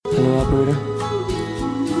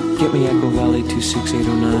me, Echo Valley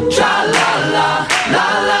 26809. Cha la la,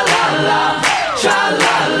 la la la la, cha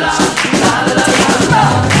la la, la la la la.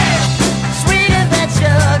 Sweeter than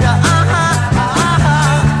sugar,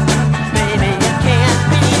 baby, you can't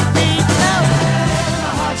beat me, no.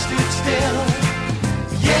 My heart stood still,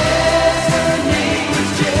 yes, her name was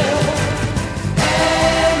Jill.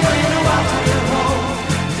 And when I walked her home,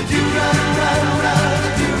 to do run, run, run, to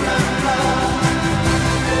do run, run.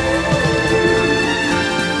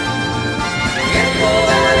 Echo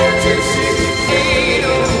Valley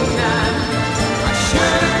 26809, I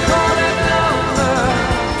should have called that number.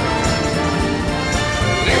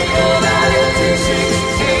 Echo Valley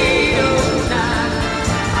 26809,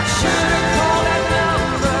 I should have called that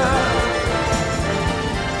number.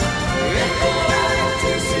 Echo Valley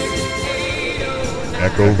 26809.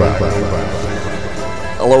 Echo Valley.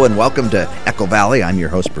 Hello and welcome to Echo Valley. I'm your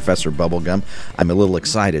host, Professor Bubblegum. I'm a little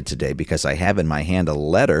excited today because I have in my hand a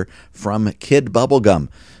letter from Kid Bubblegum.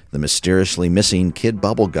 The mysteriously missing Kid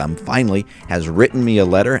Bubblegum finally has written me a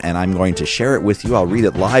letter, and I'm going to share it with you. I'll read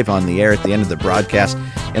it live on the air at the end of the broadcast.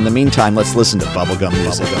 In the meantime, let's listen to Bubblegum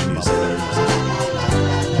music.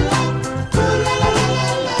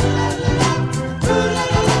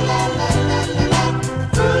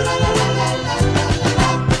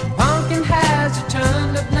 Pumpkin has a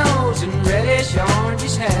turned up nose and reddish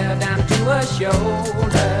orange hair down to her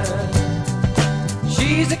shoulder.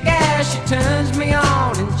 She's a gas, she turns me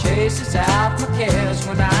on and chases out my cares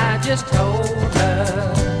when I just hold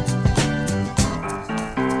her.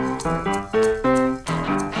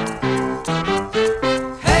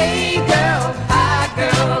 Hey girl, hi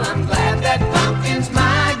girl, I'm glad that pumpkin's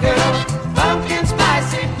my girl. Pumpkin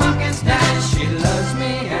spicy, pumpkin's nice, she loves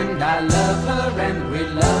me and I love her and we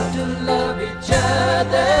love to love each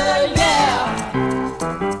other, yeah.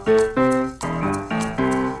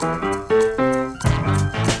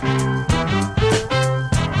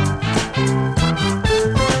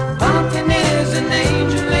 Pumpkin is an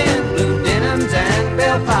angel in blue denims and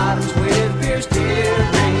bell bottoms with pierced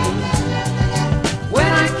earrings. When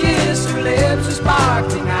I kiss her lips, her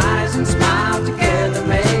sparkling eyes and smile together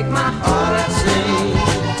make my heart sing.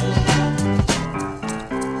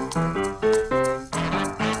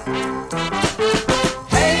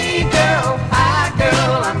 Hey girl, hi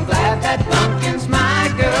girl, I'm glad that pumpkin's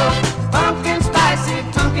my girl. Pumpkin spicy,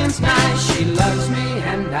 pumpkin's nice, she loves me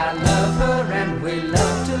and I love her and we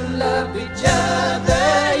love to love each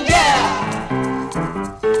other, yeah.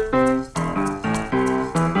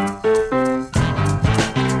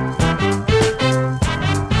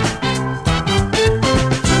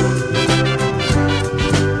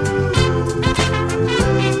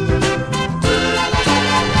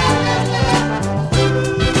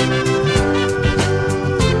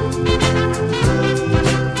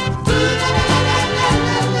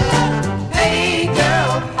 Hey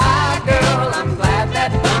girl, hi girl, I'm glad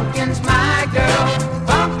that pumpkin's my girl.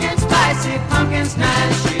 Pumpkin spicy, pumpkin's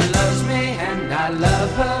nice, she loves me and I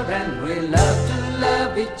love her and we love to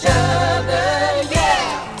love each other,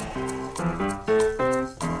 yeah.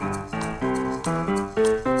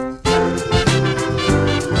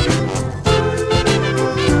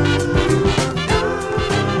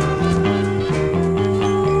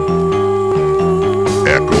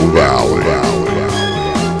 Echo Valley.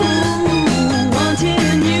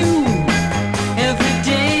 Wanting you. Every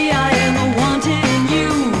day I am wanting you.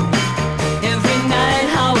 Every night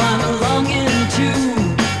how I'm longing to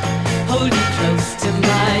hold you close to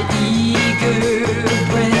my eager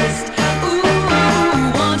breast. Ooh,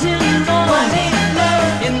 wanting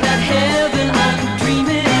love. In that heaven I'm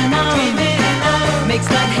dreaming of. Makes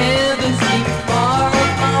that heaven seem far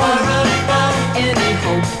above any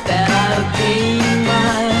hope that I've gained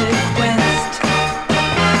my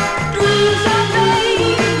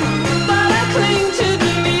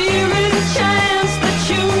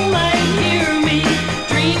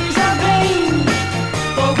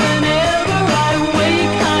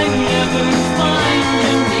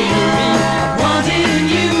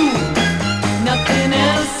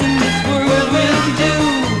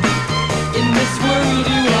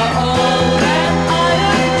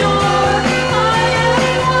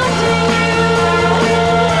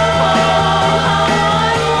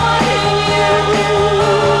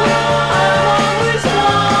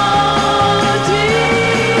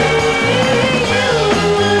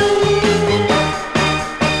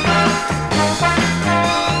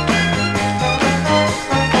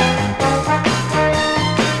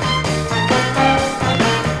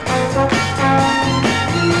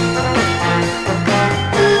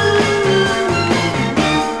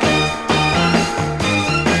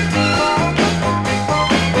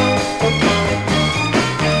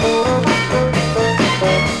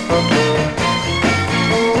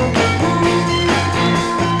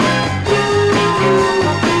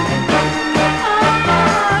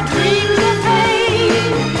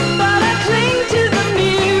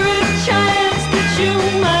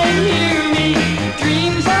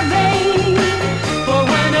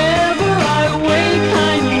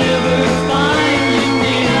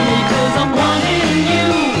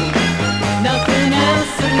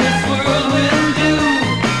else in this world will do.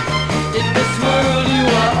 In this world you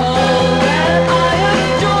are all that I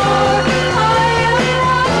adore. I am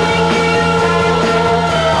wanting you.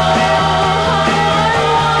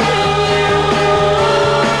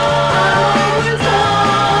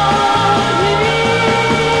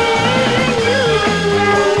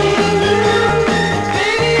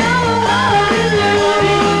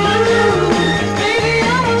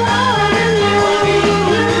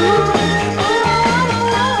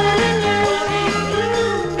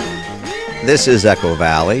 This is Echo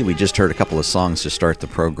Valley. We just heard a couple of songs to start the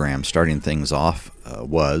program. Starting things off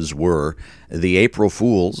were the April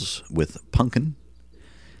Fools with Punkin'.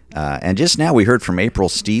 And just now we heard from April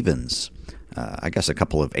Stevens. I guess a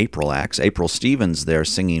couple of April acts. April Stevens there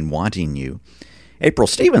singing Wanting You. April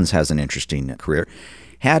Stevens has an interesting career.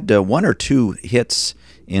 Had one or two hits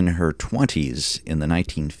in her 20s in the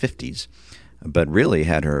 1950s, but really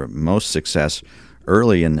had her most success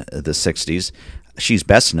early in the 60s. She's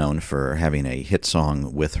best known for having a hit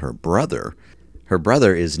song with her brother. Her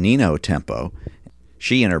brother is Nino Tempo.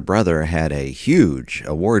 She and her brother had a huge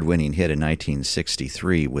award-winning hit in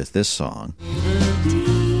 1963 with this song.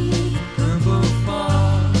 Purple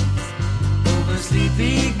falls over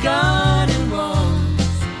sleepy garden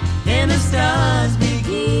walls, and the stars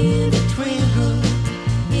begin to twinkle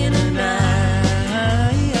in the night.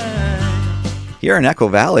 Here in Echo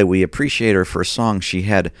Valley, we appreciate her for a song she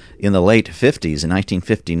had in the late 50s. In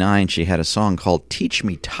 1959, she had a song called Teach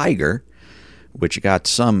Me Tiger, which got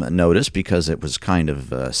some notice because it was kind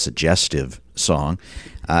of a suggestive song.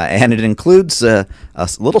 And it includes a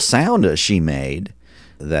little sound she made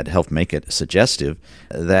that helped make it suggestive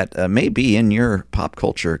that may be in your pop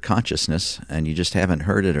culture consciousness, and you just haven't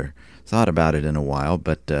heard it or thought about it in a while.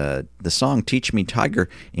 But the song Teach Me Tiger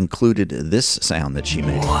included this sound that she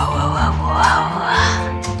made.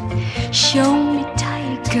 Show me,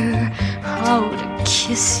 tiger, how to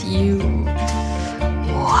kiss you.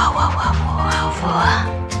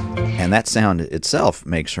 And that sound itself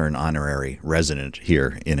makes her an honorary resident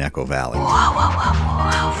here in Echo Valley.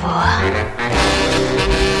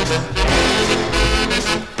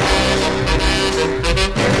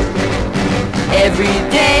 Every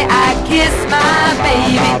day I kiss my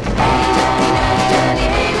baby,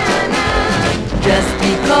 just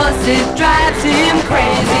because it drives him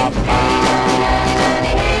crazy.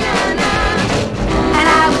 And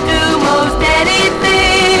I would do most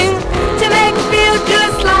anything to make him feel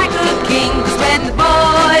just like a king. 'Cause when the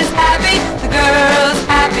boy's happy, the girl's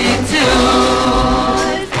happy too.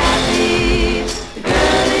 The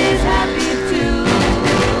girl is happy too.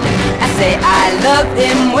 I say I love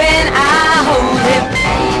him when I hold him.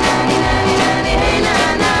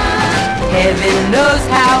 Heaven knows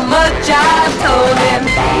how much I've told him.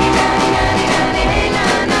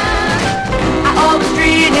 I always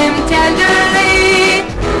treat him tenderly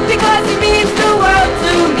because he means the world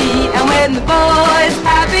to me. And when the boy's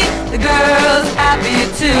happy, the girl's happy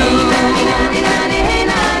too.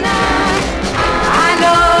 I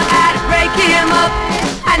know how to break him up.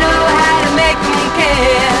 I know how to make him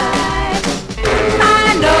care.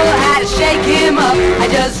 I know how to shake him up. I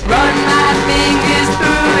just run my fingers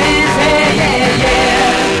through his hair, yeah, yeah.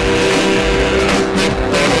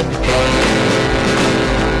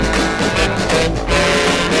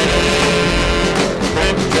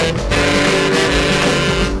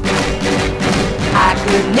 I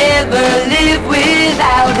could never live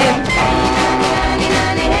without him.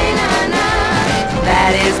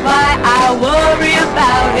 That is why I worry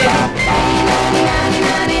about him.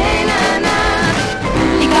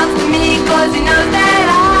 He comes to me 'cause he knows that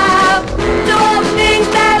I'll do all the things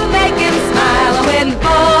that'll make him smile. And when the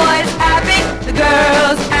boy's happy, the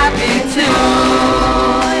girl's happy too. The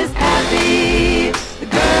boy's happy, the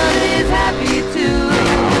girl is happy too.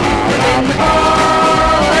 When the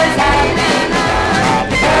boy's happy,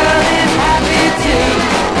 the girl is happy too.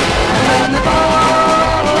 When the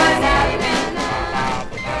boy's happy,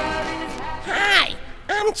 the girl is happy. Hi,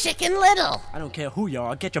 I'm Chicken Little. I don't care who you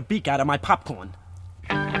are. Get your beak out of my popcorn.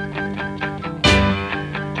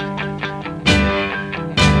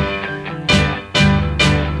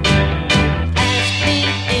 Ask me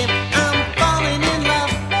if I'm falling in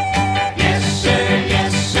love. Yes,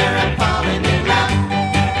 sir, I'm falling in love.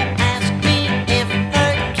 Ask me if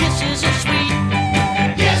her kisses are sweet.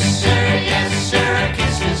 Yes, sir, her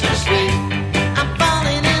kisses are sweet. I'm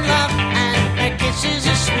falling in love and her kisses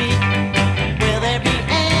are sweet. Will there be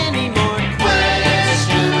any more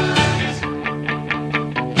questions?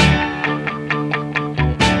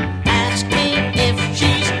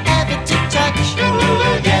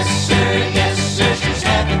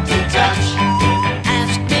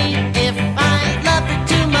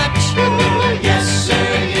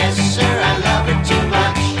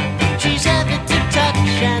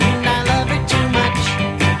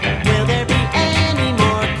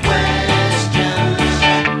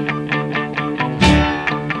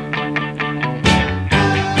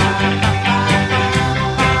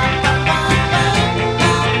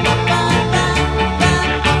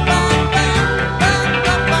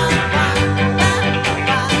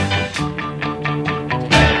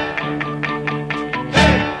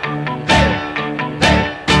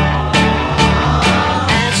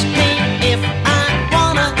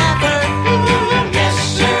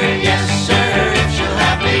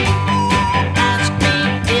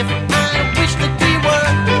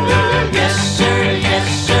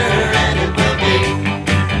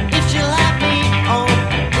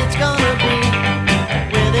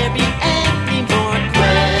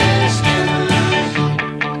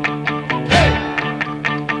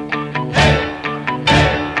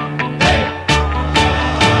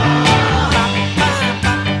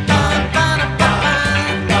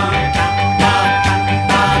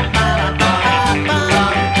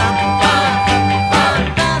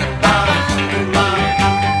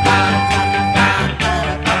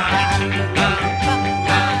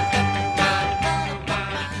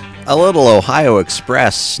 A little Ohio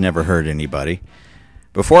Express never hurt anybody.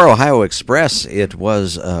 Before Ohio Express, it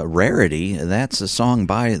was Rarity. That's a song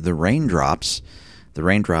by the Raindrops. The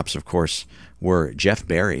Raindrops, of course, were Jeff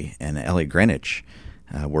Barry and Ellie Greenwich,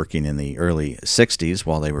 working in the early 60s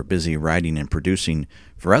while they were busy writing and producing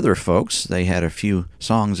for other folks. They had a few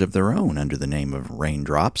songs of their own under the name of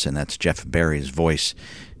Raindrops, and that's Jeff Barry's voice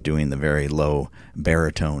doing the very low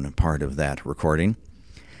baritone part of that recording.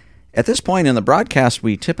 At this point in the broadcast,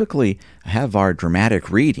 we typically have our dramatic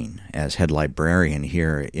reading. As head librarian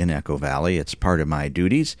here in Echo Valley, it's part of my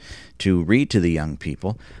duties to read to the young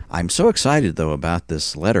people. I'm so excited, though, about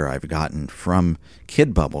this letter I've gotten from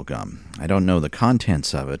Kid Bubblegum. I don't know the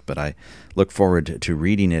contents of it, but I look forward to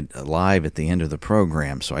reading it live at the end of the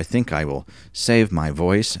program, so I think I will save my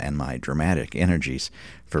voice and my dramatic energies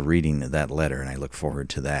for reading that letter, and I look forward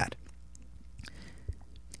to that.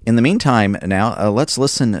 In the meantime, now, let's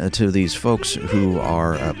listen to these folks who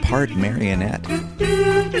are part marionette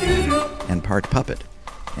and part puppet,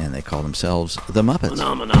 and they call themselves the Muppets.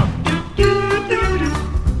 Phenomena.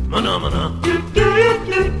 Phenomena.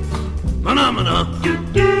 Phenomena.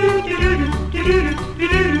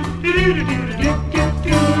 Phenomena.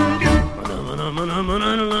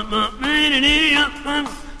 Phenomena.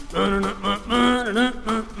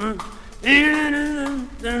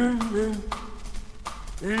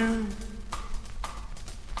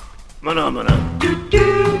 Phenomena.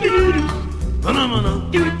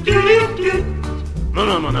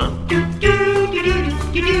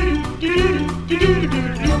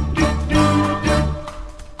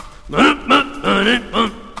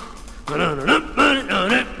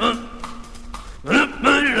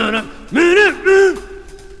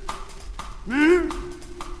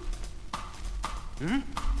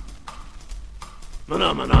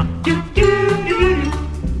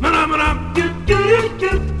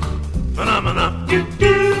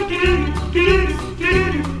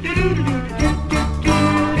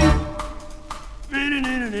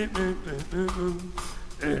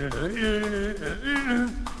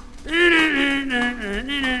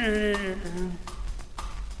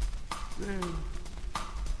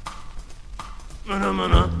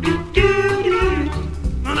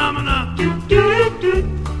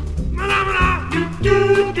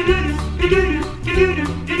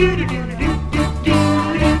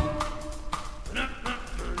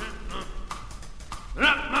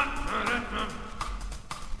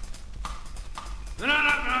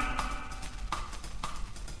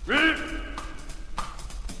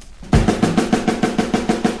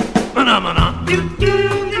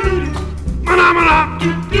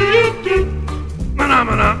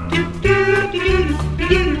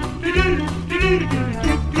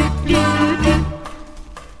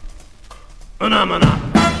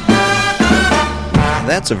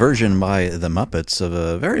 That's a version by the Muppets of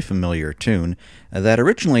a very familiar tune that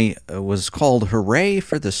originally was called Hooray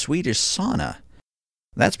for the Swedish Sauna.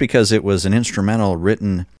 That's because it was an instrumental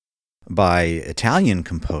written by Italian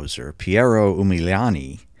composer Piero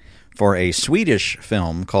Umiliani for a Swedish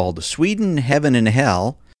film called Sweden, Heaven and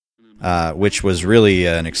Hell, which was really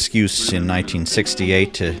an excuse in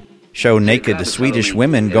 1968 to show naked Swedish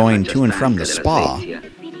women going to and from the spa.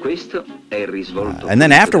 And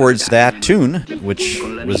then afterwards, that tune, which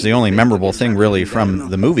was the only memorable thing really from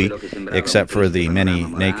the movie, except for the many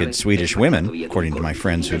naked Swedish women, according to my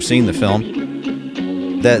friends who've seen the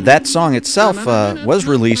film, that song itself was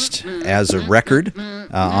released as a record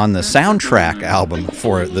on the soundtrack album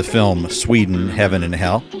for the film Sweden, Heaven and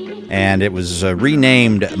Hell, and it was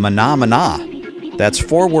renamed Mana Mana. That's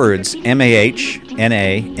 4 words,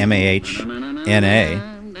 M-A-H-N-A, M-A-H-N-A.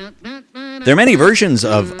 There are many versions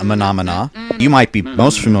of Mana Mana. You might be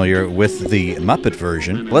most familiar with the Muppet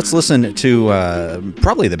version. Let's listen to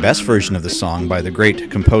probably the best version of the song by the great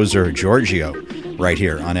composer Giorgio right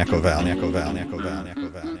here on Echo Val. Echo Val, Echo Val, Echo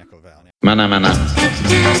Val, Echo Val. Mana Mana.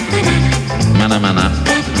 Mana Mana.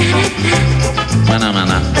 Mana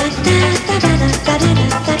Mana.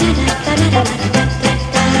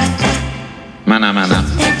 Mana Mana.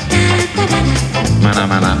 Mana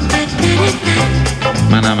Mana.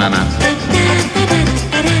 Mana Mana. Mana Mana.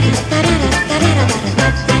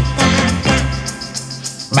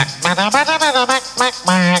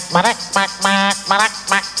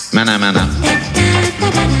 Mana Mana. Mana Mana.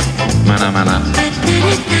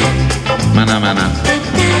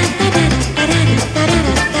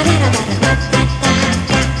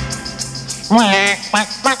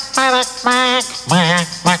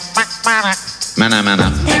 Mana Mana.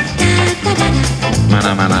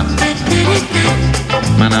 Mana Mana.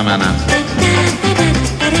 Mana Mana.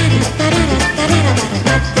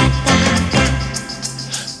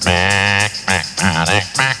 Mac, mac, mac,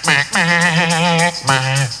 mac, mac.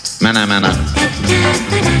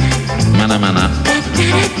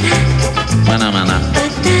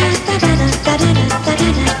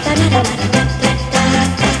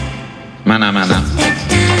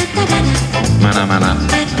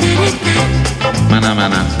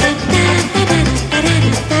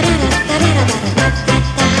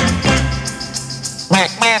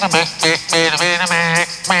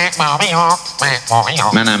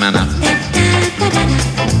 Mana mana.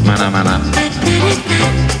 Mana mana.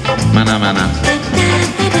 Mana mana. Mana mana.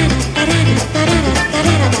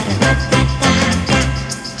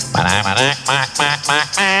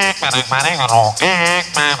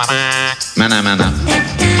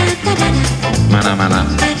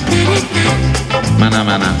 Mana mana. Mana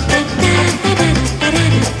mana.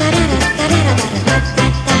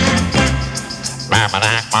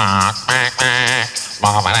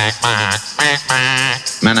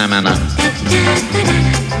 Mana mana.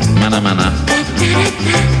 Mana mana.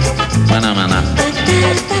 Mana mana.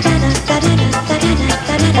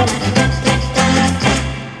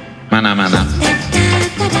 Mana mana.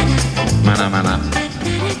 Mana mana.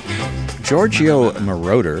 Giorgio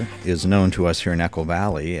Moroder is known to us here in Echo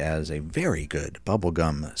Valley as a very good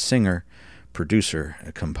bubblegum singer, producer,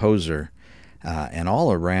 composer, and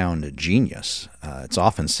all-around genius. It's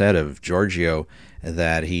often said of Giorgio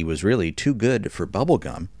that he was really too good for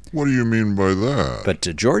bubblegum. What do you mean by that? But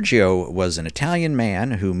Giorgio was an Italian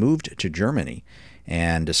man who moved to Germany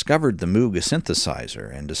and discovered the Moog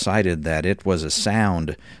synthesizer and decided that it was a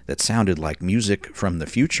sound that sounded like music from the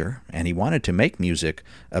future, and he wanted to make music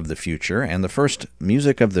of the future, and the first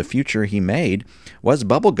music of the future he made was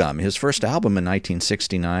bubblegum. His first album in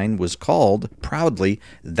 1969 was called, proudly,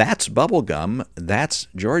 That's Bubblegum, That's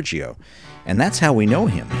Giorgio. And that's how we know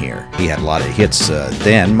him here. He had a lot of hits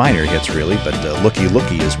then, minor hits really, but Looky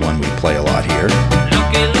Looky is one we play a lot here.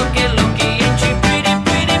 Looky, looky, looky, ain't she pretty,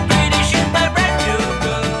 pretty, pretty? She's my brand new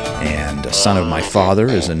girl. And Son of My Father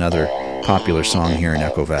is another popular song here in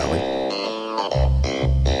Echo Valley.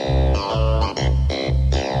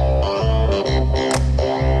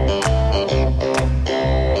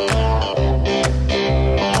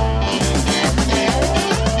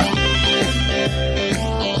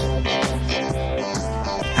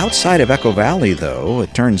 Outside of Echo Valley, though,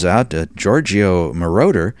 it turns out that Giorgio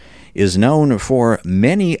Moroder is known for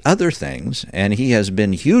many other things, and he has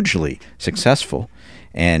been hugely successful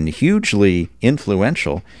and hugely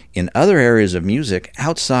influential in other areas of music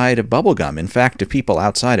outside of bubblegum. In fact, to people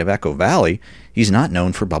outside of Echo Valley, he's not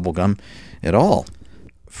known for bubblegum at all.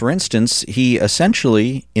 For instance, he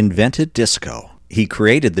essentially invented disco. He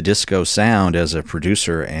created the disco sound as a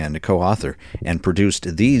producer and co-author and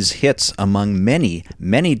produced these hits among many,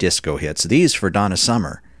 many disco hits, these for Donna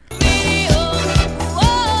Summer.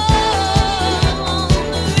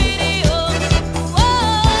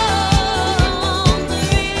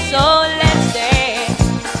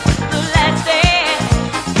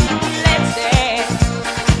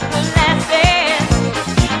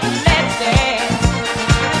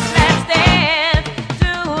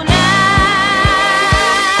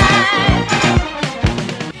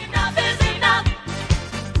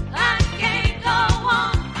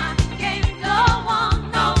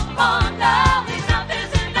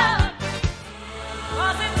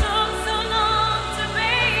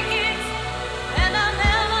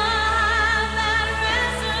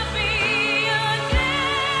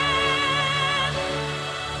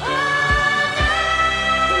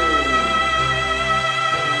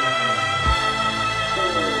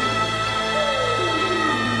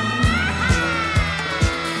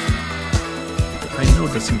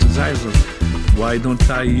 The synthesizer. Why don't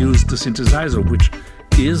I use the synthesizer, which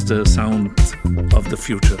is the sound of the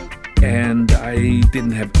future? And I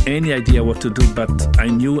didn't have any idea what to do, but I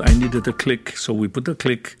knew I needed a click, so we put a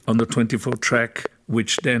click on the 24 track,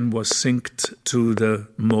 which then was synced to the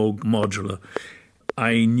Moog modular.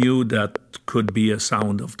 I knew that could be a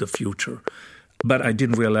sound of the future, but I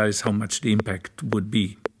didn't realize how much the impact would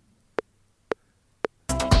be.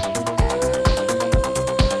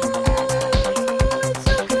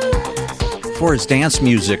 For his dance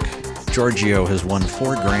music, Giorgio has won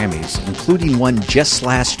 4 Grammys, including one just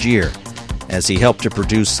last year, as he helped to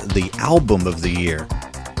produce the Album of the Year,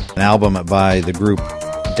 an album by the group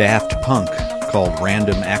Daft Punk called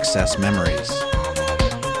Random Access Memories.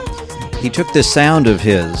 He took this sound of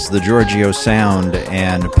his, the Giorgio sound,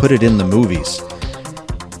 and put it in the movies.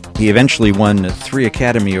 He eventually won 3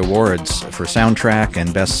 Academy Awards for soundtrack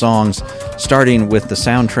and best songs, starting with the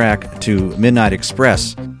soundtrack to Midnight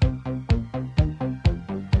Express.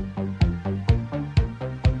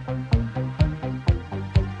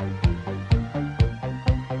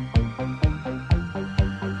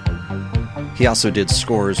 He also did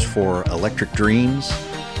scores for Electric Dreams,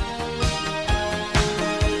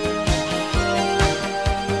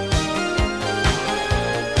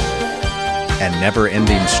 and Never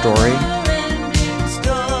Ending Story,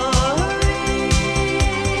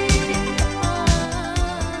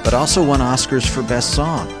 but also won Oscars for Best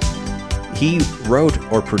Song. he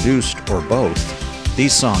wrote or produced or both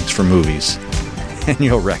these songs for movies, and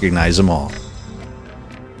you'll recognize them all.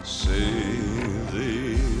 See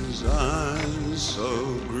these eyes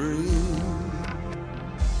so green,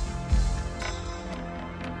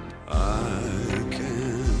 I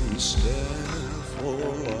can stare for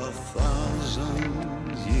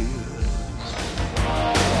 1,000 years.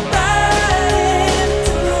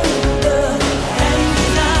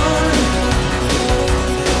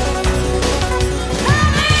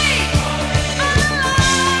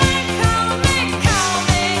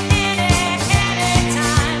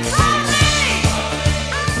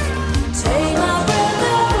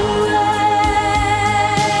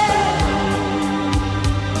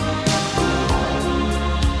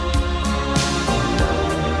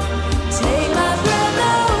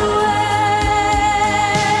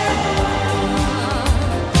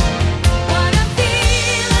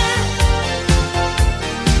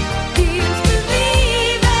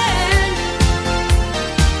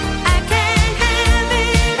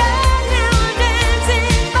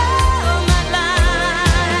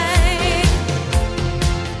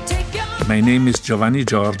 My name is Giovanni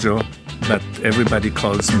Giorgio, but everybody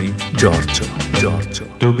calls me Giorgio. Giorgio.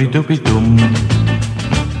 Dooby dooby doom.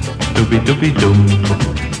 Dooby dooby doom.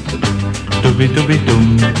 Dooby dooby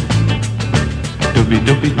doom. Dooby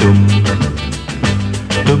dooby doom.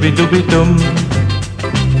 Dooby dooby doom.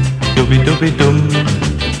 Dooby dooby doom.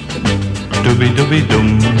 Dooby dooby doom.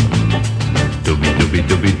 Dooby dooby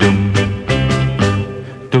dooby doom.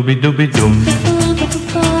 Dooby dooby doom.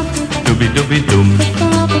 Dooby dooby doom.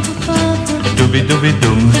 Dooby dooby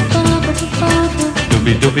doom.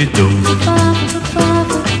 Dooby dooby doom.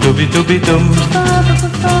 Dooby dooby doom.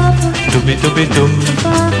 Dooby dooby doom.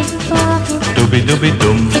 Dooby dooby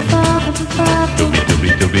doom. Dooby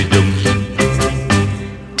dooby dooby doom.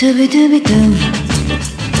 Dooby dooby doom.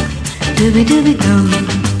 Dooby dooby doom.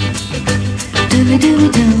 Dooby dooby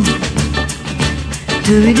doom.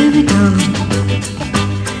 Dooby dooby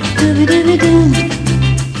doom. Dooby dooby doom.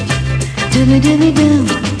 Dooby dooby doom.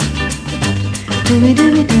 Dooby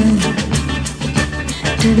dooby doom.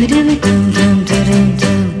 Dooby dooby doom doom doom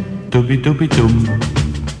doom. Dooby dooby doom.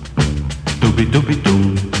 Dooby dooby doom.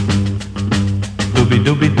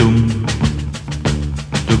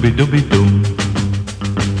 Dooby dooby doom.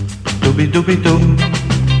 Dooby dooby doom.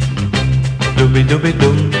 Dooby dooby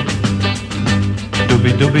doom. Dooby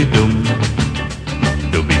dooby doom. Dooby dooby doom.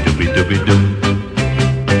 Dooby dooby dooby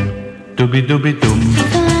doom. Dooby dooby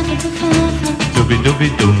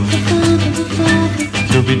doom.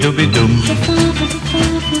 Dooby dooby doom.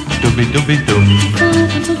 Dooby dooby doom.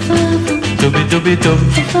 Dooby dooby doom. Dooby dooby doom.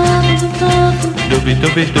 Dooby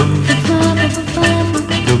dooby doom.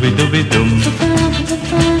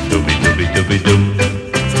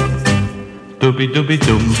 Dooby dooby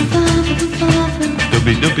doom. Dooby dooby dooby doom.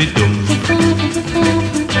 Dooby dooby doom.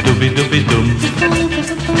 Dooby dooby doom.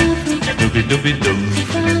 Dooby dooby doom.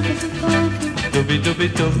 Dooby dooby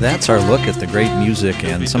doom. That's our look at the great music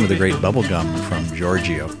and some of the great bubblegum from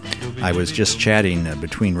Giorgio. I was just chatting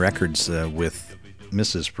between records with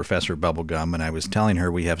Mrs. Professor Bubblegum, and I was telling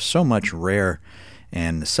her we have so much rare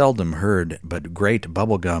and seldom heard but great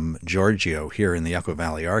bubblegum Giorgio here in the Echo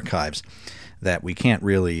Valley Archives that we can't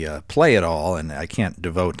really play it all, and I can't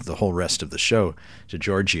devote the whole rest of the show to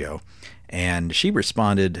Giorgio. And she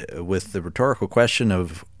responded with the rhetorical question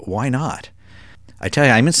of, why not? I tell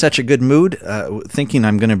you, I'm in such a good mood, thinking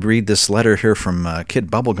I'm going to read this letter here from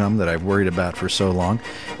Kid Bubblegum that I've worried about for so long,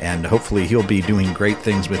 and hopefully he'll be doing great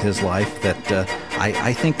things with his life, that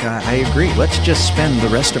I think I agree. Let's just spend the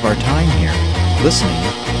rest of our time here listening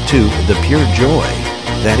to the pure joy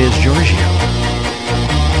that is Giorgio.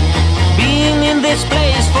 Being in this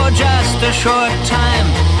place for just a short time,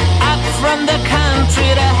 up from the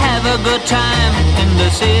country to have a good time in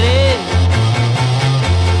the city.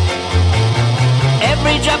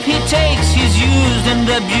 Every job he takes, he's used and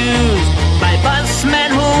abused by busmen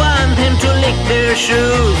who want him to lick their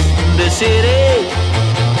shoes in the city.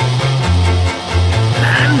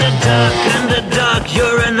 Underdog,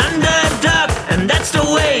 you're an underdog, and that's the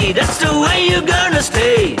way you're gonna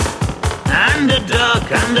stay. Underdog,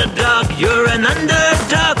 you're an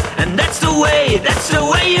underdog, and that's the way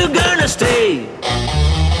you're gonna stay.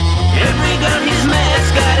 Every girl he's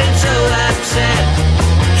met got it so upset,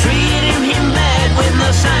 treating him bad with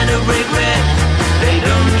no sign of regret. They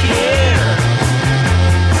don't care.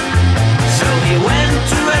 So he went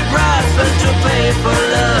to a brothel to pay for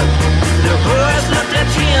love. The whores looked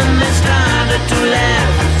at him and started to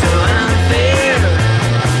laugh. So unfair.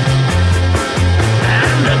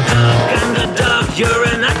 Underdog, you're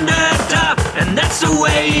an underdog, and that's the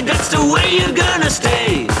way you're gonna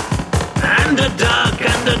stay.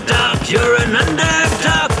 you're an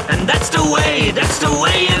underdog, and that's the way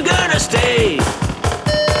you're gonna stay.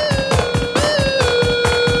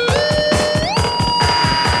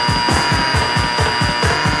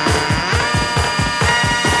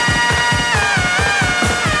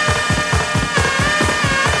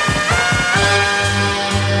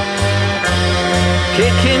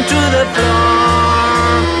 Kick him to the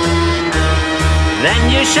floor, then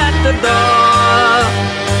you shut the door.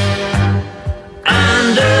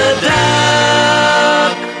 Underdog.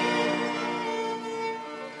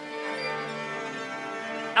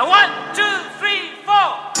 1, 2, 3, 4.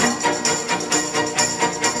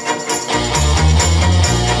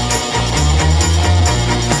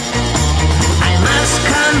 I must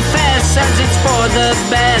confess, as it's for the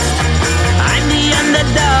best, I'm the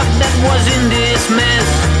underdog that was in this mess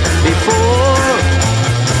before.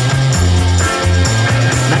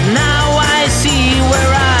 But now I see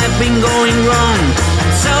where I've been going wrong,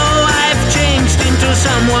 so I've changed into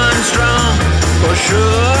someone strong, for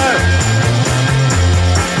sure.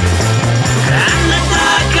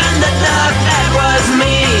 Underdog, that was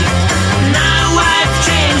me. Now I've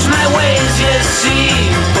changed my ways, you see,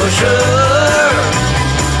 for sure.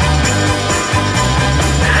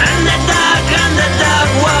 Underdog,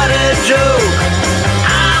 what a joke.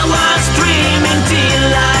 I was dreaming till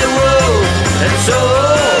I woke, and so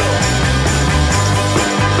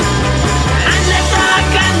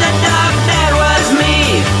underdog, that was me.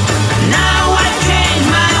 Now I changed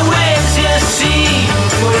my ways, you see,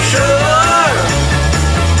 for sure.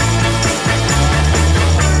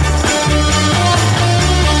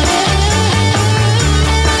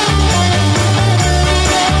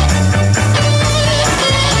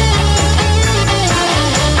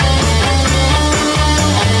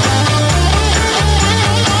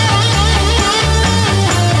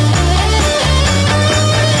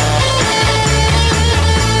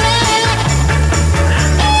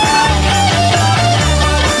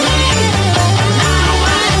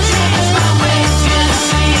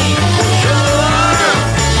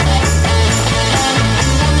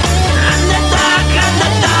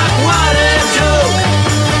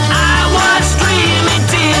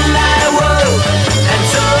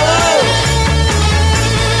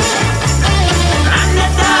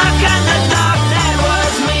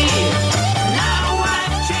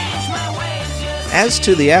 As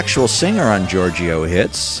to the actual singer on Giorgio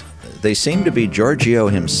hits, they seem to be Giorgio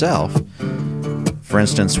himself. For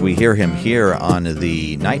instance, we hear him here on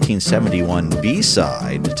the 1971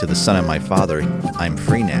 B-side to The Son of My Father, I'm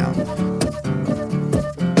Free Now.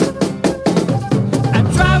 I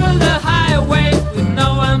travel the highway with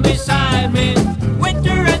no one beside me.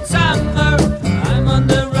 Winter and summer, I'm on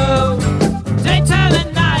the road. Daytime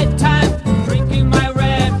and nighttime, drinking my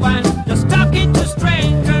red wine, just talking to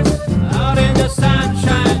strangers out in the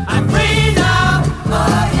sunshine. I'm free now,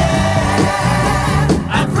 oh yeah.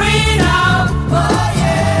 I'm free now, oh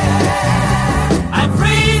yeah. I'm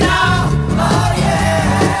free now, oh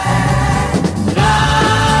yeah. La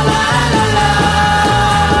la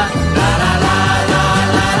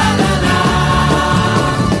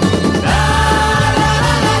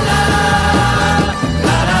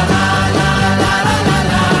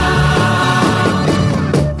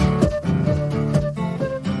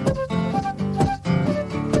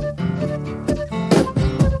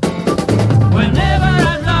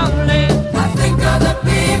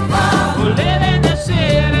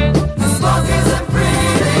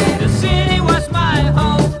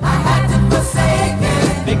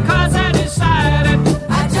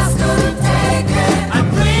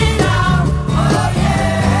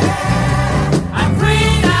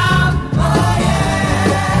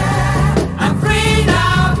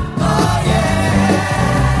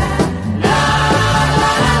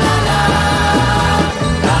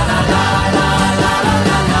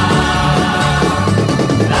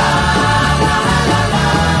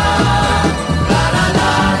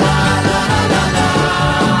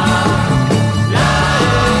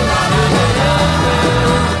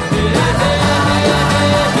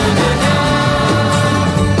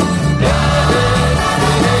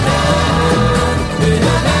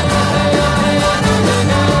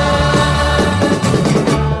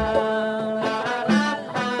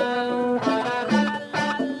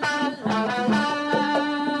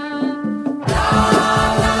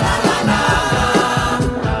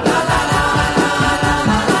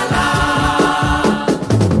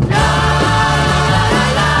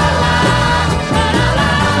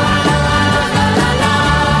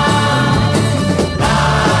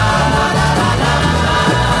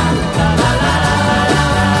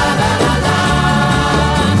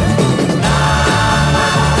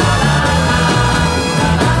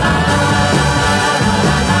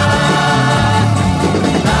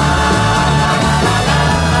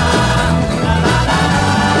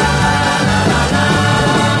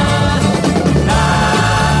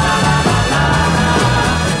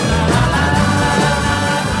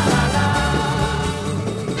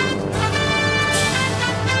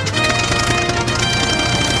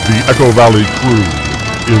Echo Valley crew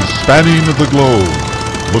is spanning the globe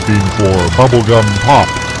looking for bubblegum pop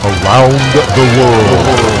around the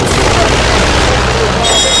world.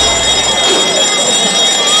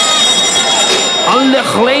 Alle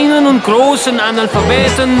kleinen und großen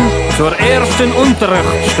Analphabeten zur ersten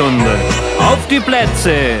Unterrichtsstunde. Auf die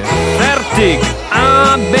Plätze. Fertig.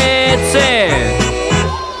 A, B, C.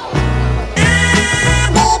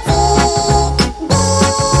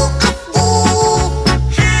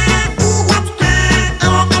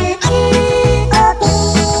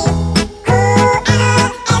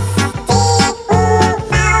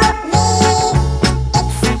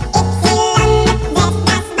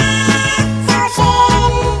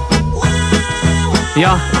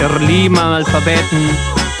 Ja, ihr lieben Analphabeten,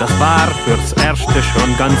 das war fürs Erste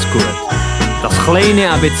schon ganz gut. Das kleine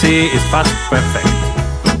ABC ist fast perfekt.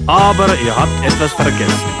 Aber ihr habt etwas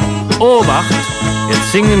vergessen. Obacht,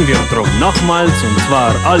 jetzt singen wir drum nochmals und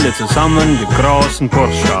zwar alle zusammen die großen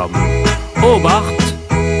Buchstaben. Obacht!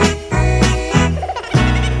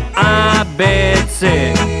 A, B,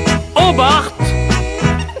 C. Obacht!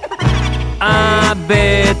 A,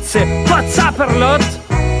 B, C. Potzapperlot!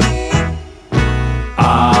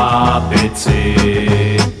 A, B,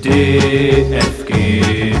 C, D, F,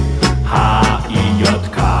 G, H, I,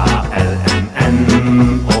 J, K, L, M,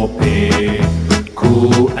 N, O, P,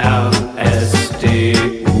 Q, R, S,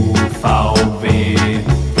 T, U, V, W,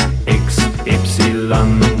 X,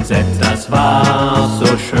 Y, Z, das war so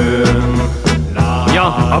schön.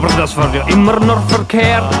 Ja, aber das war ja immer noch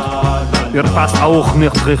verkehrt. Ihr passt auch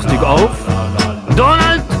nicht richtig auf.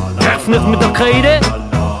 Donald, werf nicht mit der Kreide.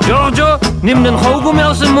 Giorgio, nimm den Kaugummi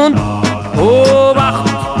aus dem Mund. Obacht!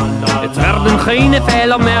 Jetzt werden keine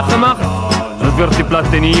Fehler mehr gemacht. Sonst wird die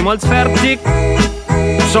Platte niemals fertig.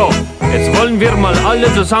 So, jetzt wollen wir mal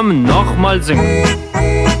alle zusammen nochmal singen.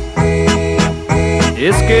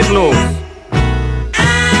 Es geht los.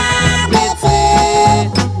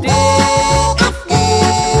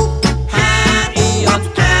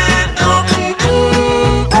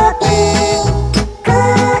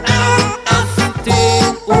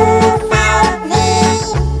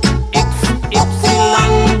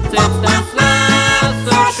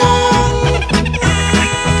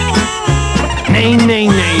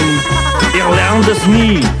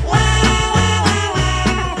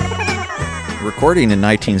 Recording in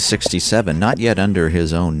 1967, not yet under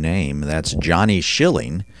his own name, that's Johnny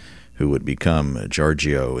Schilling, who would become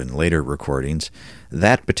Giorgio in later recordings.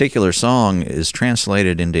 That particular song is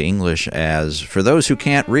translated into English as, "For those who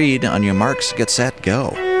can't read, on your marks, get set,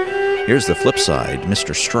 go." Here's the flip side,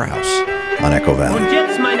 Mr. Strauss on Echo Valley. Und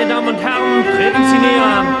jetzt, meine Damen und Herren, treten Sie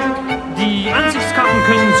näher. Die Ansichtskarten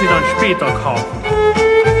können Sie dann später kaufen.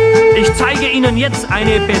 Ich zeige Ihnen jetzt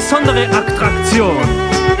eine besondere Attraktion.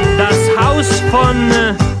 Das Haus von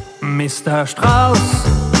Mr. Strauss.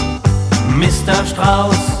 Mr.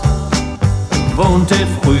 Strauss wohnte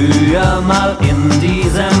früher mal in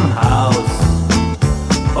diesem Haus.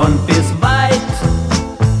 Und bis weit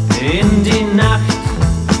in die Nacht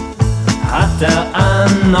hat er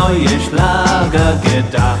an neue Schlager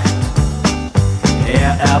gedacht.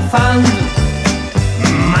 Er erfand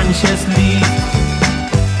manches Lied,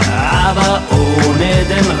 aber ohne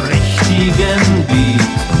den richtigen Beat.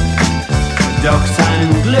 Doch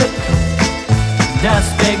sein Glück, das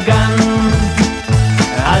begann,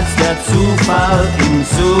 als der Zufall ihm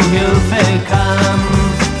zu Hilfe kam.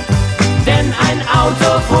 Denn ein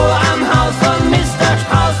Auto fuhr am Haus von Mr.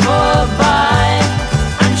 Strauss vorbei.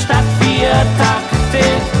 Anstatt 4 Takte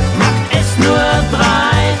macht es nur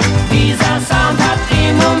 3. Dieser Sound hat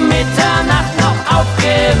ihn um Mitternacht noch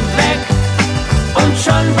aufgeweckt. Und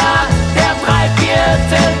schon war der 3/4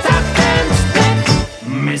 Takt entdeckt.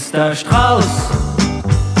 Mr. Strauss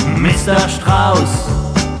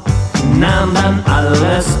nahm dann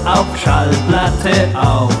alles auf Schallplatte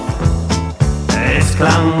auf. Es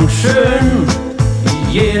klang schön,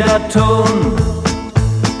 jeder Ton.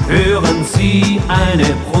 Hören Sie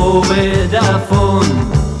eine Probe davon.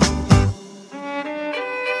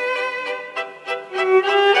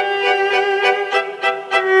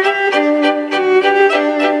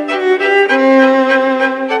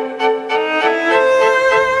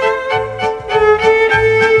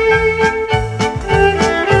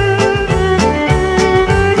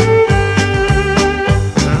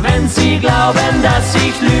 Dass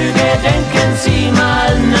ich lüge, denken Sie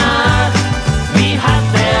mal nach. Wie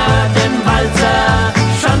hat er den Walzer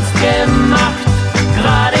sonst gemacht?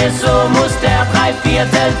 Gerade so muss der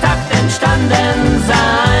 3/4 Takt entstanden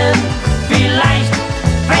sein. Vielleicht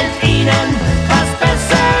fällt Ihnen was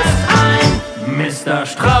Besseres ein. Mr.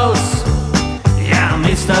 Strauss, ja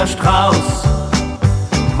Mr. Strauss,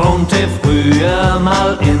 wohnt wohnte früher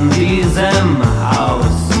mal in diesem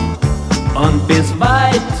Haus und bis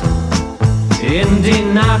weit in die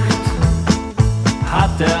Nacht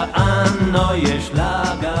hat an neue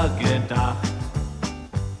Schlager gedacht.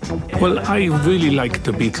 Well, I really liked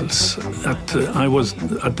the Beatles.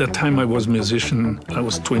 At that time I was a musician. I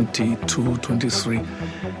was 22, 23,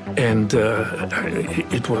 and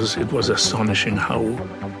it was astonishing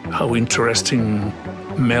how interesting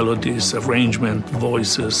melodies, arrangement,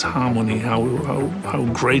 voices, harmony, how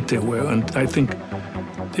great they were, and I think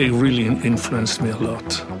they really influenced me a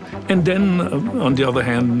lot. And then, on the other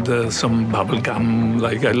hand, some bubblegum,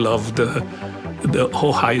 like I loved the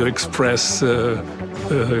Ohio Express.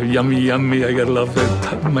 Yummy, yummy, I gotta love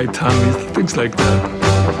it, my tummy, things like that.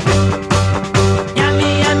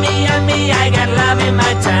 Yummy, yummy, yummy, I got love in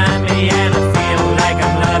my tummy and I feel like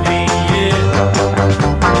I'm loving you.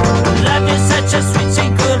 Love is such a sweet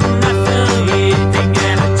thing, good enough for you.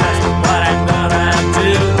 Thinking of just what I'm gonna do.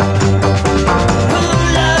 Who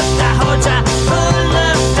loves the Hoja? Who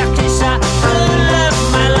loves the Kisha? Who loves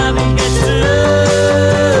my loving gets through?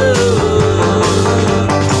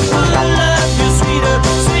 Who loves you sweeter,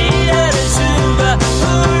 sweeter than sugar?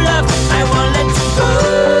 Who loves, I won't let you go.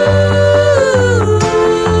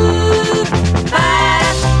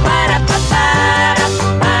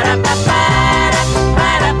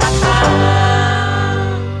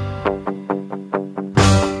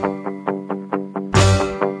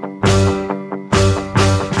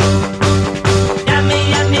 Yummy,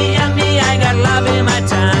 yummy, yummy, I got love in my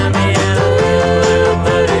tummy and I feel like I'm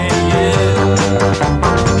loving you.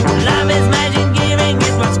 Love is magic giving,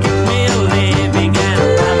 it's what's kept me living, and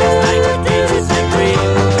love is like a daisy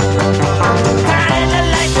cream. Kinda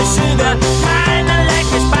like the sugar, kinda like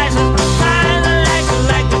the spices, kinda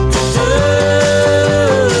like the to-do.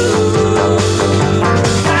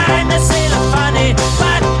 Kinda say the funny,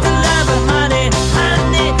 but the love of honey,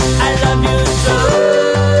 honey, I love you so.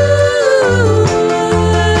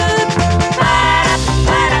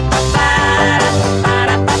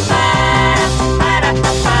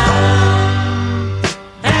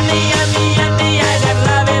 Yummy, yummy, yummy, I got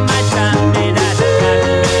love in my tummy that's got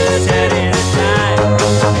me satisfied.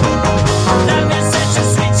 Love is such a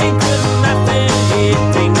sweet thing, good enough for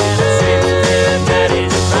eating and a sweet thing that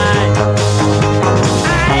is fine.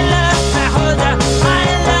 I love the Hoda, I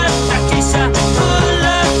love the Kisha, who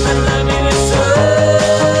loves the loving is so.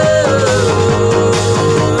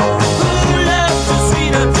 Who loves you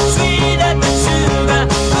sweeter, sweeter than sugar?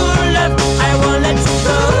 Who loves, I won't let you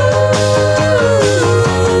go.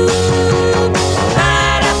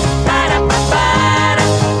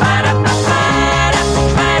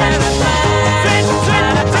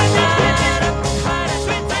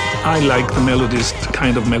 I like the melodies, the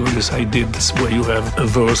kind of melodies I did, where you have a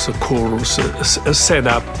verse, a chorus, a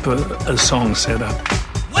setup, a song setup.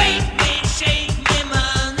 Wake me, shake me,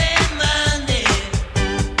 Monday, Monday.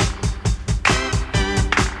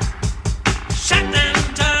 Shut them,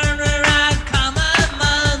 turn around, come on,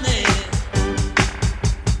 Monday.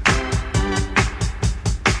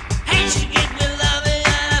 Hey, she get me loving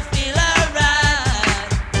and I feel alright.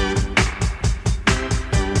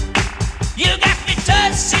 You got me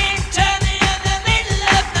touching, turning in the middle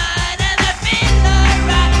of night and I feel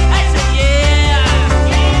alright. I say yeah,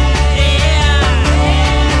 yeah, yeah.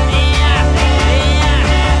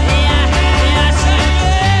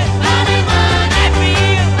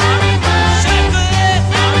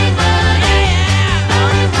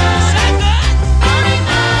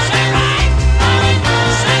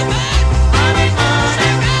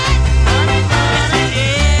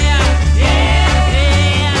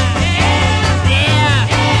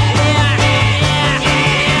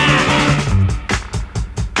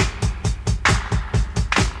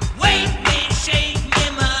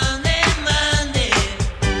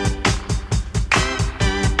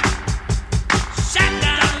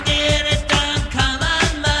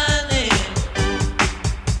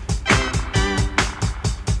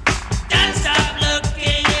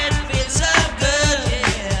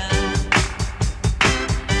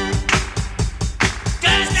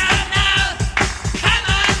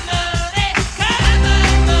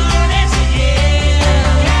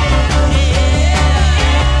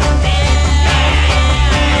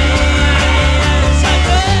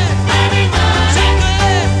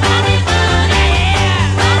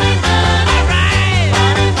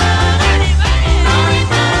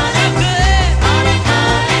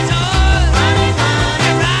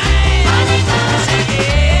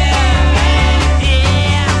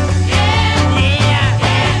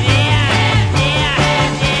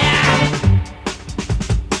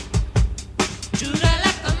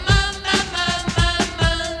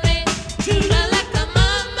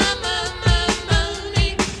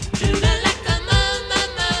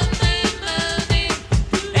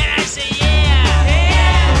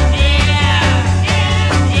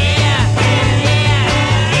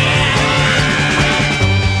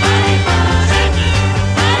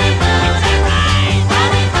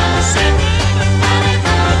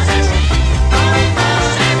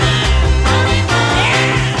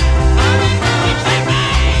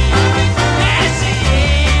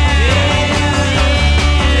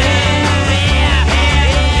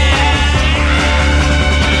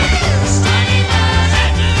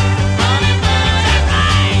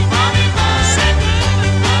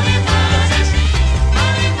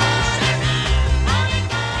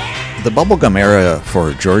 The bubblegum era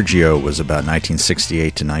for Giorgio was about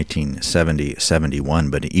 1968 to 1970, 71,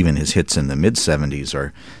 but even his hits in the mid-70s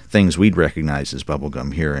are things we'd recognize as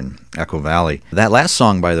bubblegum here in Echo Valley. That last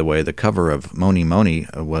song, by the way, the cover of Moni Moni,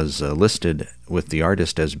 was listed with the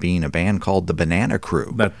artist as being a band called the Banana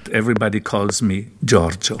Crew. But everybody calls me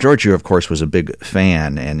Giorgio. Giorgio, of course, was a big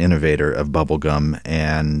fan and innovator of bubblegum,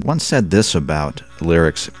 and once said this about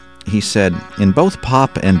lyrics. He said, "In both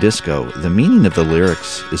pop and disco, the meaning of the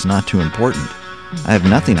lyrics is not too important. I have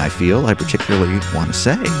nothing I feel I particularly want to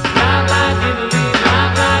say." In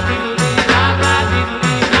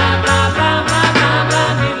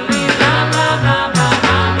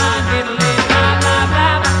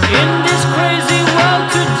this crazy world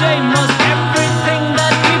today, most everything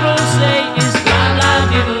that people say is blah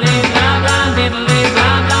blah diddly, blah blah diddly,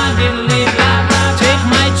 blah blah diddly, blah blah. Take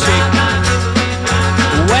my chick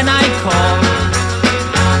when I call,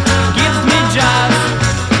 gives me jazz,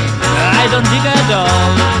 I don't dig at all.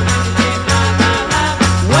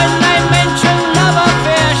 When I mention love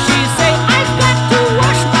affair, she say I've got to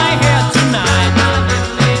wash my hair tonight.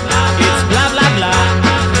 It's blah blah blah.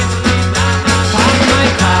 Park my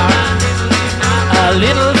car a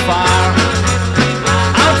little far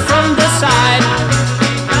out from the side.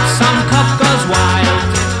 Some cop goes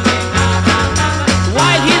wild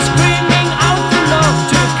while he's screaming out to love.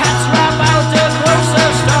 Two cats rap out the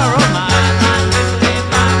grocery store of mine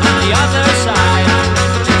on the other side.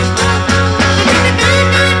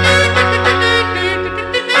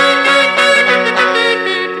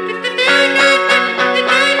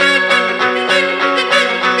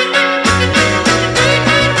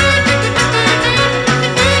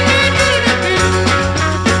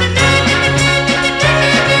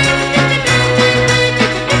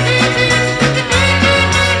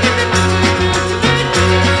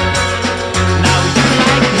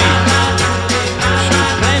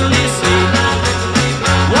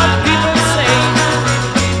 What people say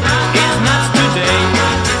is nuts today.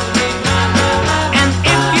 And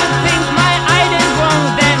if you think my idea's wrong,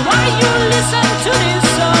 then why you listen to this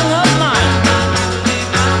song of mine?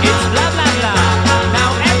 It's blah blah blah. Now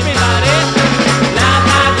everybody, blah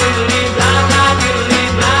blah diddly, blah blah diddly,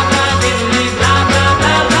 blah blah diddly, blah blah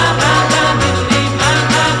blah blah blah blah diddly, blah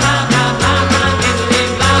blah blah blah blah blah diddly,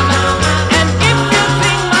 blah blah. And if you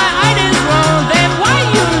think my idea's wrong, then why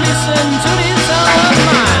you listen to this song of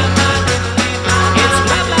mine? It's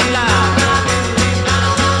blah blah blah.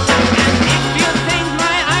 And if you think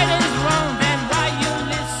my idea's wrong, then why you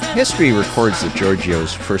listen? History records that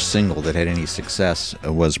Giorgio's first single that had any success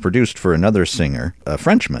was produced for another singer, a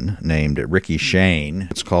Frenchman named Ricky Shane.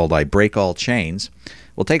 It's called I Break All Chains.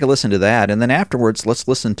 We'll take a listen to that, and then afterwards, let's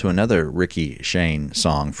listen to another Ricky Shane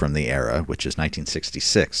song from the era, which is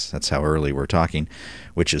 1966. That's how early we're talking,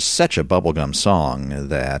 which is such a bubblegum song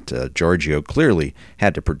that Giorgio clearly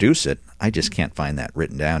had to produce it. I just can't find that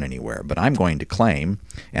written down anywhere. But I'm going to claim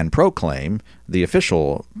and proclaim the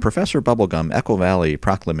official Professor Bubblegum Echo Valley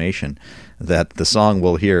proclamation that the song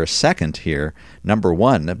we'll hear second here, number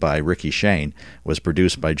one by Ricky Shane, was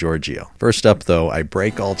produced by Giorgio. First up, though, I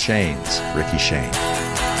Break All Chains, Ricky Shane.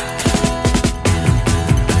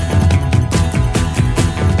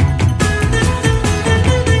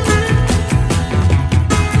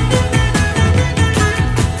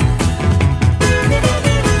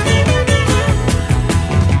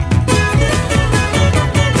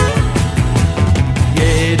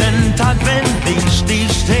 Jeden Tag, wenn ich still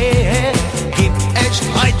stehe, gibt es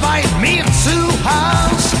Streit bei mir zu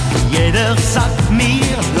Haus. Jeder sagt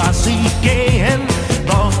mir, lass ich gehen,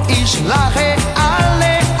 doch ich lache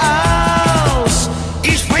alle aus.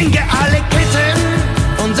 Ich springe alle Ketten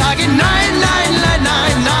und sage nein, nein, nein,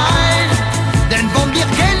 nein, nein, denn von dir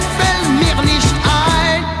Geld fällt mir nicht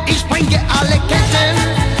ein. Ich springe alle Ketten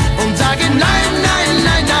und sage nein, nein,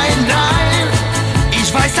 nein, nein, nein.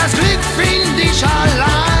 Ich weiß, das Glück find ich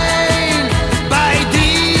allein bei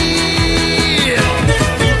dir.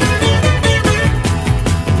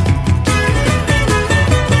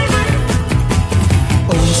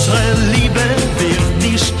 Unsere Liebe wird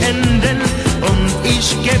nicht enden und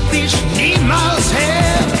ich geb dich niemals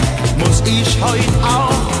her. Muss ich heut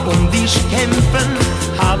auch um dich kämpfen,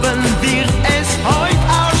 haben wir es heut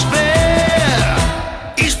auch schwer.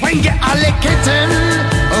 Ich springe alle Ketten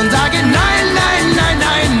und sage nein, nein, nein,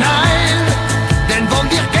 nein, nein, denn von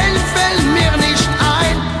dir Geld fällt mir nicht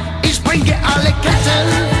ein. Ich springe alle Ketten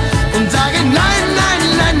und sage nein, nein,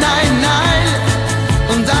 nein, nein, nein,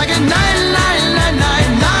 und sage nein, nein, nein, nein,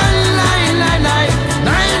 nein, nein, nein, nein, nein,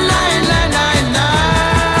 nein, nein, nein, nein.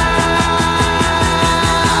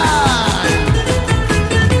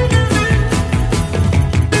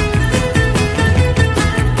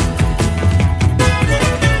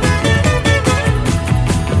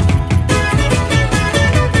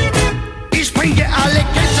 alle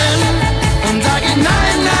küssen und sagen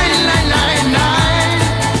nein, nein, nein, nein, nein.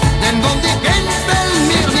 Denn wohl die Gänse fällen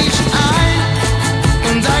mir nicht ein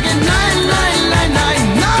und sagen nein, nein, nein, nein,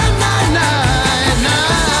 nein, nein, nein, nein,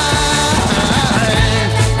 nein,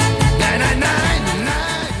 nein, nein, nein, nein.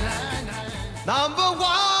 Number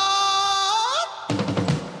one,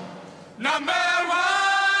 number one,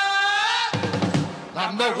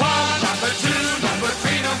 number one, number two, number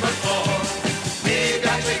three, number four. We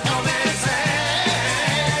got to come and say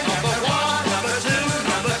number one, number two,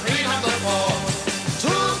 number three, number four.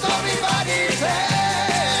 Choose everybody's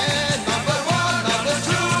head. Number one, number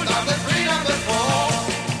two, number three, number four.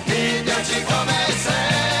 We got to come and say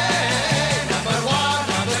number one,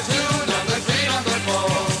 number two, number three, number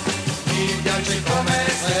four. We got to come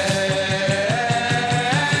and say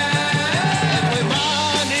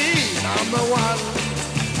everybody number one.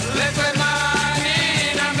 Little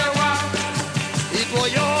money number one.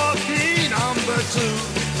 Ikoyoki number two.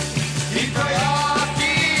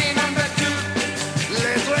 Ikoyoki number two.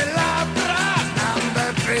 Little Labra number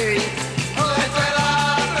three. Little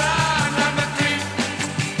Labra number three.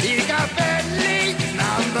 Icabelli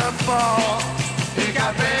number four.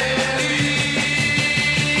 Icabelli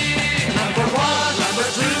number one, number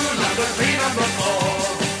two, number three, number four.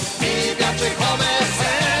 We got to come and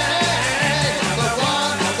say number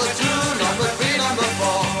one, number two, number three, number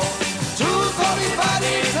four. Choose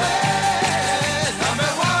everybody's head. Number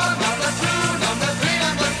one, number two, number three,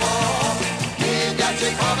 number four. We got to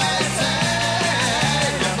come and say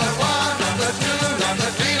number one, number two, number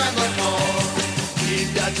three, number four. We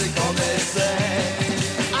got to come and say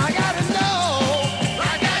I gotta know,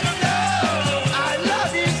 I gotta know, I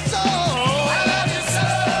love you so, I love you so.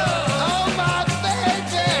 Oh my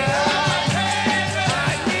baby,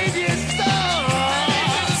 I need you so,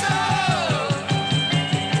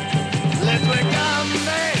 Let's become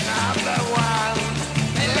number one.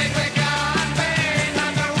 Let's become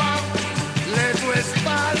number one. Let's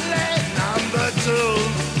Spale number two.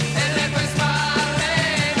 Let's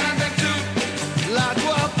Spale number two. La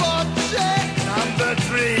tua voce number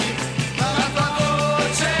three. La tua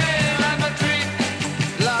voce number three.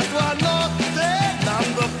 La tua notte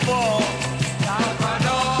number four. La tua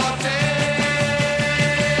notte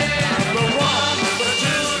number one, number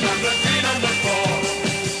two, number three, number four.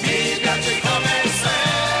 We got to come and say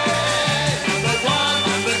number one,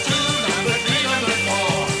 number two, number three, number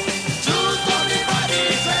four. Choose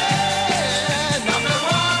everybody's head. Number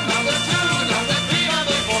one, number two, number three,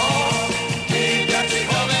 number four. We got to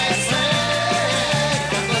come and say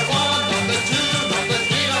number one, number two, number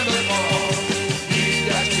three, number four. We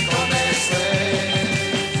got to come and say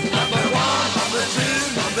number one, number two,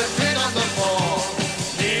 number three, number four.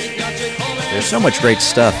 We got to come and There's so much great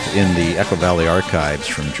stuff in the Echo Valley archives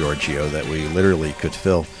from Giorgio that we literally could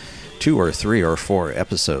fill 2 or 3 or 4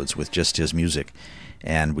 episodes with just his music.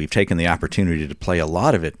 And we've taken the opportunity to play a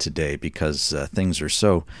lot of it today because things are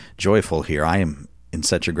so joyful here. I am in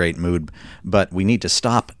such a great mood, but we need to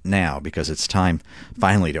stop now because it's time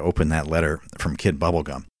finally to open that letter from Kid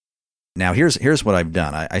Bubblegum. Now, here's what I've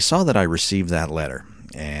done. I saw that I received that letter,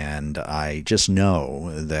 and I just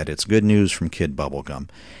know that it's good news from Kid Bubblegum.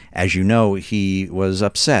 As you know, he was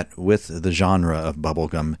upset with the genre of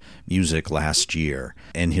bubblegum music last year.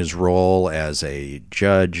 In his role as a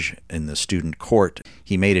judge in the student court,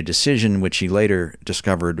 he made a decision which he later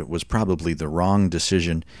discovered was probably the wrong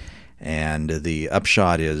decision, and the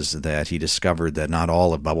upshot is that he discovered that not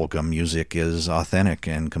all of bubblegum music is authentic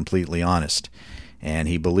and completely honest, and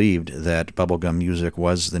he believed that bubblegum music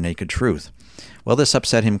was the naked truth. Well, this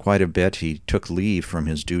upset him quite a bit. He took leave from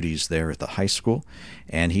his duties there at the high school,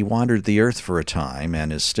 and he wandered the earth for a time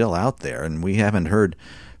and is still out there, and we haven't heard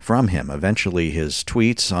from him. Eventually, his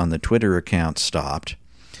tweets on the Twitter account stopped,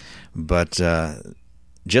 but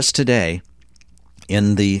just today,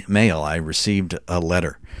 in the mail, I received a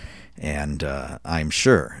letter, and I'm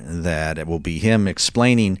sure that it will be him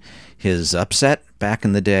explaining his upset back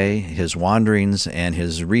in the day, his wanderings, and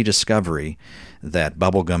his rediscovery that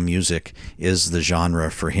bubblegum music is the genre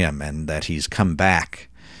for him and that he's come back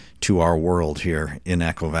to our world here in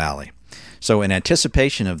Echo Valley. So in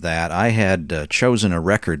anticipation of that, I had chosen a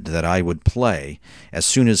record that I would play as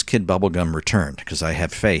soon as Kid Bubblegum returned, because I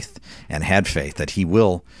have faith and had faith that he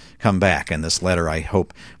will come back, and this letter, I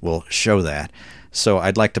hope, will show that. So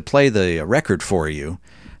I'd like to play the record for you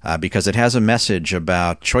because it has a message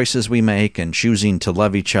about choices we make and choosing to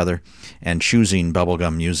love each other and choosing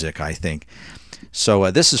bubblegum music, I think.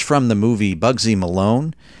 So this is from the movie Bugsy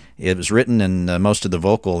Malone. It was written, and most of the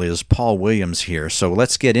vocal is Paul Williams here. So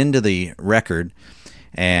let's get into the record,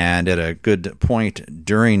 and at a good point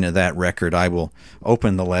during that record, I will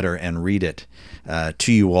open the letter and read it.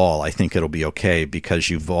 to you all, I think it'll be okay because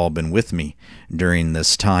you've all been with me during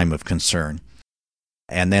this time of concern.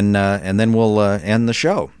 And then we'll end the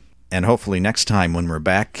show. And hopefully next time when we're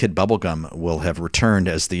back, Kid Bubblegum will have returned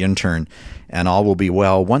as the intern, and all will be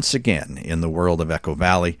well once again in the world of Echo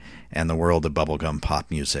Valley and the world of bubblegum pop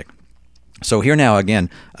music. So here now again,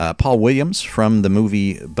 Paul Williams from the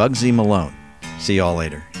movie Bugsy Malone. See y'all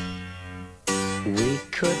later. We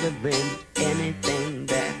could have been anything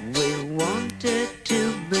that we wanted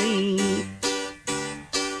to be,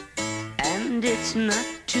 and it's not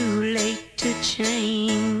too late to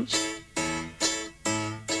change.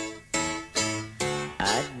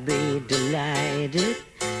 I'd be delighted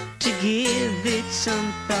to give it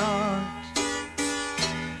some thought.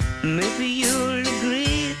 Maybe you'll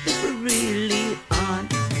agree that we really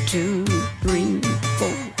aren't 2, 3, 4.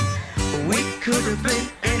 We could have been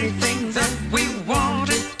anything that we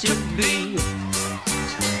wanted to be.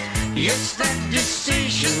 Yes, that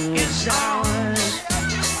decision is ours.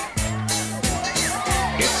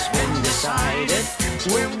 It's been decided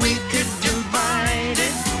where we could divide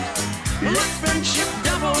it. Let friendship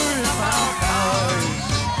double up our powers.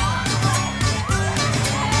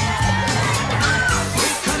 We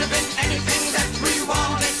could have been anything that we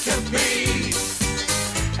wanted to be,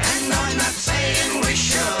 and I'm not saying we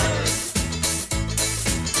should.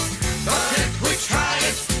 But if we try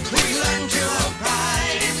it, we learn to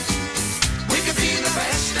abide it. We could be the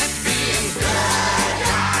best at being good.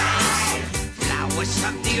 Flowers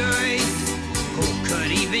of the earth, who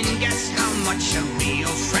could even guess how much a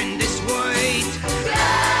real friend is worth?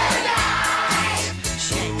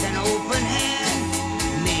 Shake an open hand,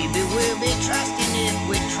 maybe we'll be trusting if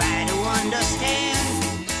we try to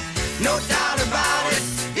understand. No doubt about it,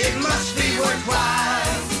 it must be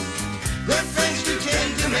worthwhile. Good friends do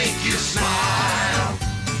tend to make you smile.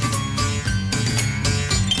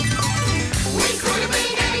 We could have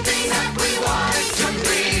been anything that we wanted to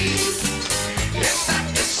be. Yes, that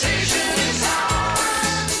decision is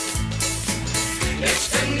ours. It's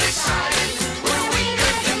been decided where we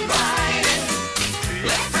could divide it.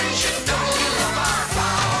 Let friendship double up our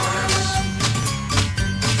powers.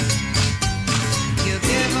 You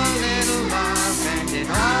give a little love and it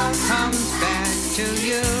all comes back to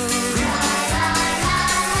you.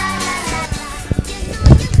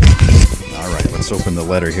 All right, let's open the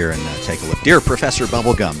letter here and take a look. Dear Professor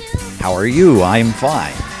Bubblegum, how are you? I'm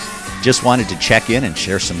fine. Just wanted to check in and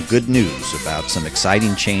share some good news about some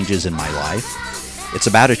exciting changes in my life. It's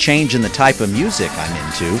about a change in the type of music I'm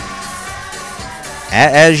into.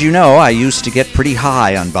 As you know, I used to get pretty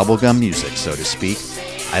high on bubblegum music, so to speak.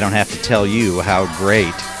 I don't have to tell you how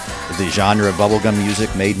great the genre of bubblegum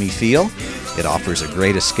music made me feel. It offers a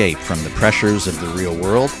great escape from the pressures of the real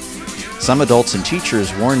world. Some adults and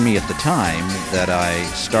teachers warned me at the time that I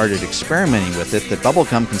started experimenting with it that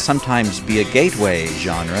bubblegum can sometimes be a gateway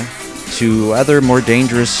genre to other more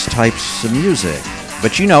dangerous types of music.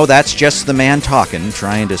 But you know, that's just the man talking,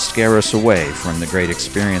 trying to scare us away from the great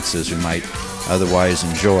experiences we might otherwise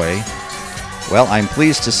enjoy. Well, I'm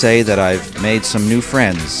pleased to say that I've made some new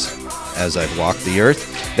friends as I've walked the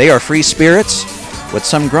earth. They are free spirits, what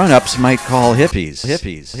some grown-ups might call hippies.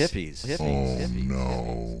 Oh,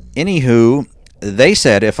 no. Anywho, they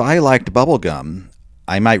said if I liked bubblegum,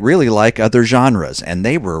 I might really like other genres, and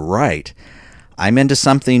they were right. I'm into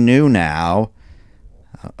something new now.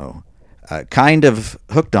 Kind of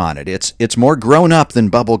hooked on it. It's more grown up than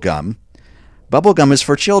bubblegum. Bubblegum is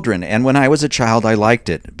for children, and when I was a child I liked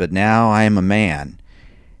it, but now I am a man,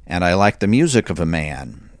 and I like the music of a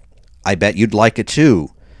man. I bet you'd like it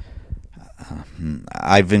too.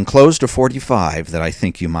 I've enclosed a 45 that I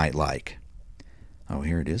think you might like. Oh,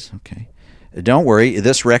 here it is. Okay. Don't worry,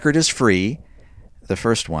 this record is free, the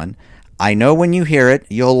first one. I know when you hear it,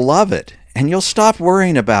 you'll love it, and you'll stop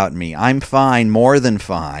worrying about me. I'm fine, more than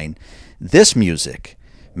fine. This music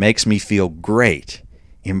makes me feel great,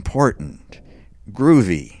 important,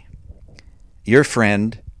 groovy. Your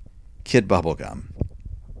friend, Kid Bubblegum.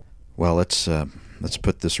 Well, let's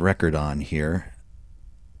put this record on here,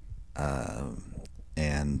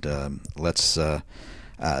 and the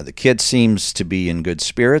kid seems to be in good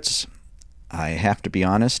spirits. I have to be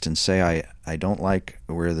honest and say I don't like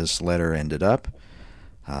where this letter ended up,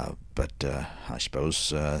 but I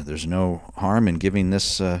suppose there's no harm in giving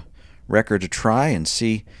this record a try and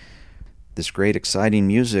see this great exciting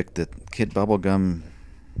music that Kid Bubblegum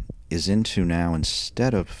is into now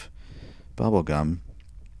instead of bubblegum.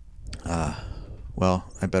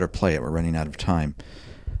 Well, I better play it. We're running out of time.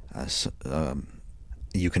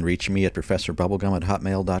 You can reach me at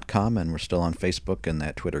professorbubblegum@hotmail.com, and we're still on Facebook, and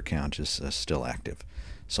that Twitter account is still active.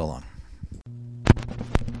 So long.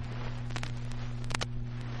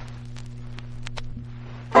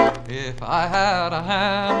 If I had a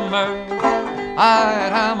hammer, I'd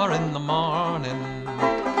hammer in the morning,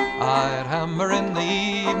 I'd hammer in the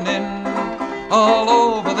evening, all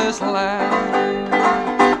over this land.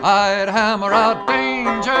 I'd hammer out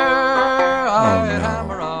danger, I'd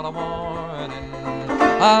hammer out a warning,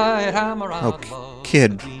 I'd hammer out love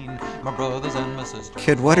Kid. between my brothers and my sisters.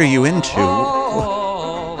 Kid, what are you into?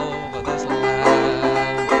 All over this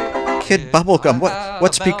land. Kid Bubblegum,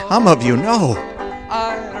 what's become of you? No.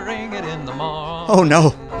 I'd ring it in the morning. Oh,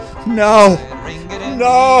 no. No. No.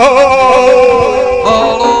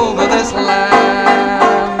 All over this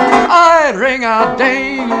land, I'd ring out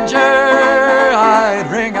danger, I'd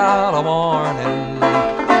ring out a warning,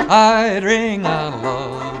 I'd ring out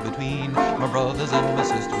love between my brothers and my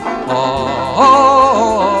sisters. All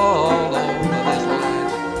over this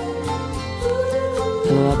land.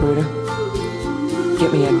 Hello, operator.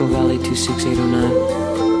 Get me Echo Valley 26809.